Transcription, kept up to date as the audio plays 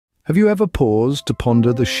Have you ever paused to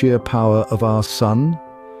ponder the sheer power of our sun?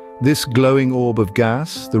 This glowing orb of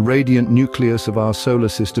gas, the radiant nucleus of our solar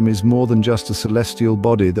system, is more than just a celestial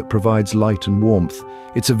body that provides light and warmth.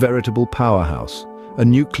 It's a veritable powerhouse, a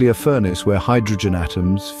nuclear furnace where hydrogen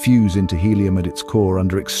atoms fuse into helium at its core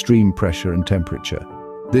under extreme pressure and temperature.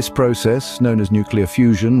 This process, known as nuclear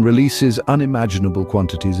fusion, releases unimaginable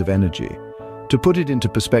quantities of energy. To put it into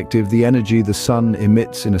perspective, the energy the sun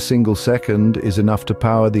emits in a single second is enough to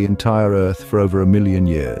power the entire Earth for over 1 million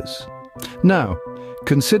years. Now,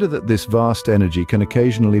 consider that this vast energy can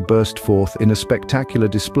occasionally burst forth in a spectacular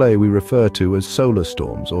display we refer to as solar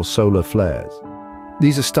storms or solar flares.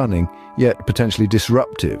 These are stunning, yet potentially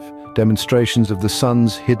disruptive, demonstrations of the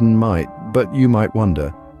sun's hidden might. But you might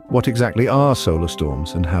wonder, what exactly are solar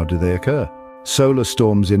storms and how do they occur? Solar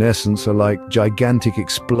storms, in essence, are like gigantic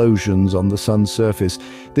explosions on the sun's surface.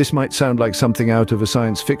 This might sound like something out of a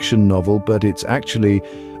science fiction novel, but it's actually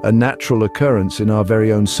a natural occurrence in our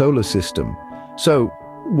very own solar system. So,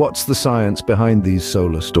 what's the science behind these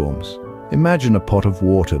solar storms? Imagine a pot of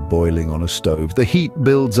water boiling on a stove. The heat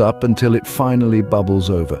builds up until it finally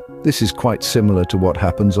bubbles over. This is quite similar to what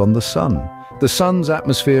happens on the sun. The sun's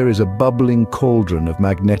atmosphere is a bubbling cauldron of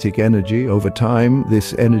magnetic energy. Over time,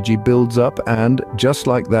 this energy builds up and, just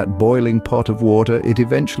like that boiling pot of water, it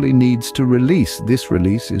eventually needs to release. This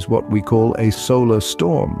release is what we call a solar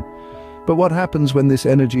storm. But what happens when this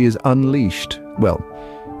energy is unleashed? Well,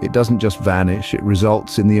 it doesn't just vanish, it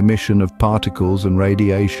results in the emission of particles and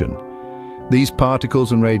radiation. These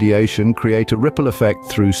particles and radiation create a ripple effect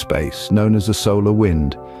through space, known as a solar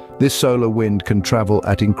wind. This solar wind can travel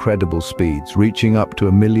at incredible speeds, reaching up to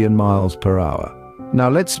 1 million miles per hour. Now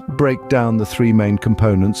let's break down the 3 main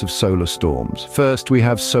components of solar storms. First, we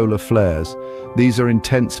have solar flares. These are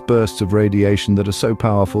intense bursts of radiation that are so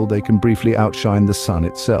powerful they can briefly outshine the sun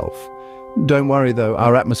itself. Don't worry though,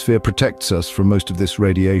 our atmosphere protects us from most of this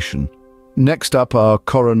radiation. Next up are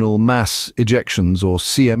coronal mass ejections, or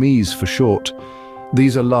CMEs for short.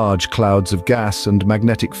 These are large clouds of gas and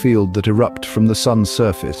magnetic field that erupt from the sun's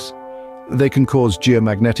surface. They can cause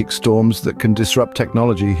geomagnetic storms that can disrupt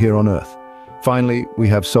technology here on Earth. Finally, we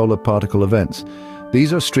have solar particle events.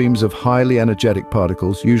 These are streams of highly energetic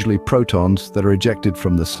particles, usually protons, that are ejected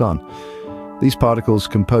from the sun. These particles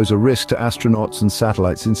can pose a risk to astronauts and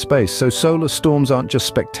satellites in space, so solar storms aren't just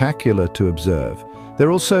spectacular to observe.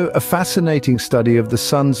 They're also a fascinating study of the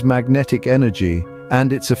sun's magnetic energy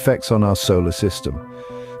and its effects on our solar system.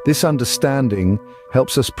 This understanding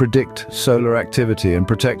helps us predict solar activity and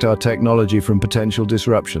protect our technology from potential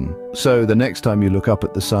disruption. So the next time you look up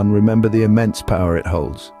at the sun, remember the immense power it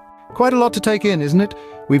holds. Quite a lot to take in, isn't it?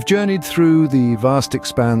 We've journeyed through the vast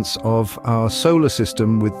expanse of our solar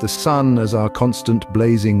system with the sun as our constant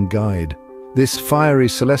blazing guide. This fiery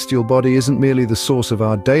celestial body isn't merely the source of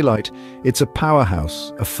our daylight, it's a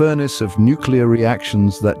powerhouse, a furnace of nuclear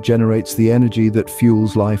reactions that generates the energy that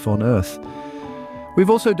fuels life on Earth. We've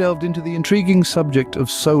also delved into the intriguing subject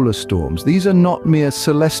of solar storms. These are not mere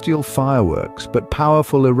celestial fireworks, but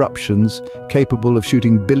powerful eruptions capable of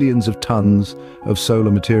shooting billions of tons of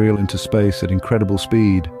solar material into space at incredible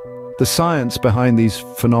speed. The science behind these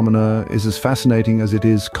phenomena is as fascinating as it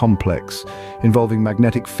is complex, involving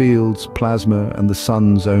magnetic fields, plasma, and the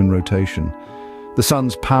sun's own rotation. The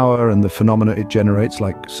sun's power and the phenomena it generates,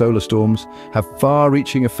 like solar storms, have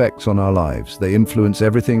far-reaching effects on our lives. They influence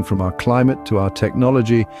everything from our climate to our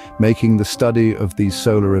technology, making the study of these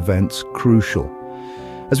solar events crucial.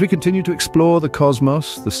 As we continue to explore the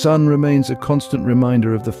cosmos, the sun remains a constant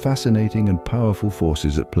reminder of the fascinating and powerful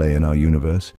forces at play in our universe.